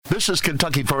This is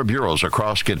Kentucky Farm Bureaus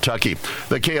across Kentucky.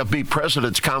 The KFB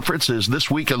President's Conference is this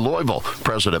week in Louisville.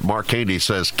 President Mark Haney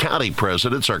says county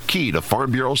presidents are key to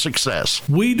Farm Bureau success.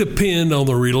 We depend on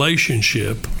the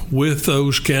relationship with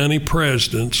those county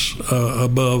presidents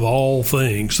above all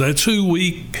things. That's who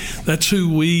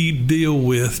we deal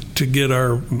with to get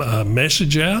our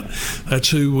message out. That's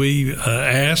who we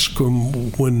ask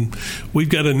when we've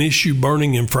got an issue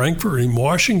burning in Frankfort, in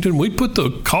Washington. We put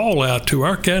the call out to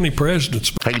our county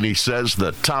presidents. Haney says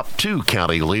the top 2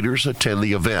 county leaders attend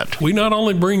the event. We not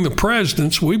only bring the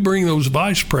presidents, we bring those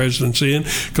vice presidents in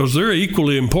because they're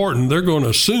equally important. They're going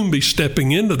to soon be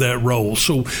stepping into that role.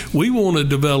 So we want to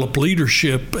develop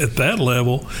leadership at that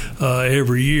level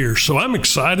every year. So I'm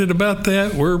excited about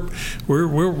that. We're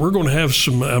going to have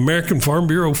some American Farm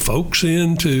Bureau folks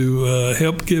in to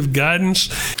help give guidance.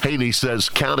 Haney says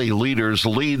county leaders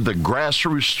lead the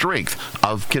grassroots strength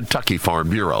of Kentucky Farm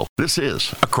Bureau. This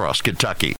is Across Kentucky.